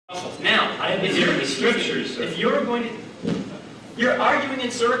Now, if you're going to, you're arguing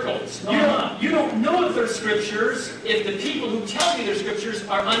in circles. You don't know if they're scriptures if the people who tell you they're scriptures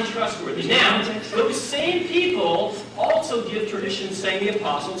are untrustworthy. Now, those same people also give traditions saying the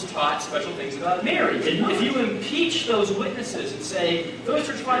apostles taught special things about Mary. If you impeach those witnesses and say, those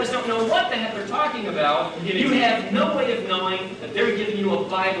church fathers don't know what the heck they're talking about, you have no way of knowing that they're giving you a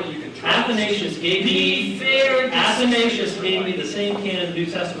Bible you can trust. Athanasius gave me the same canon of the New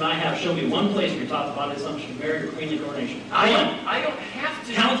Testament I have. Show me one place where he talks about the assumption of Mary or queenly coronation. I don't have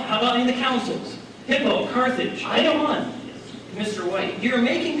to. How about in the councils? Hippo, Carthage. I go on. Mr. White, you're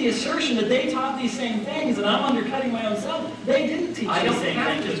making the assertion that they taught these same things, and I'm undercutting my own self. They didn't teach these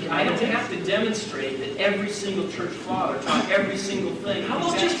same things. I don't have to demonstrate that every single church father taught every single thing. How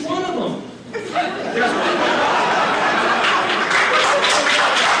about just one of them? There's one.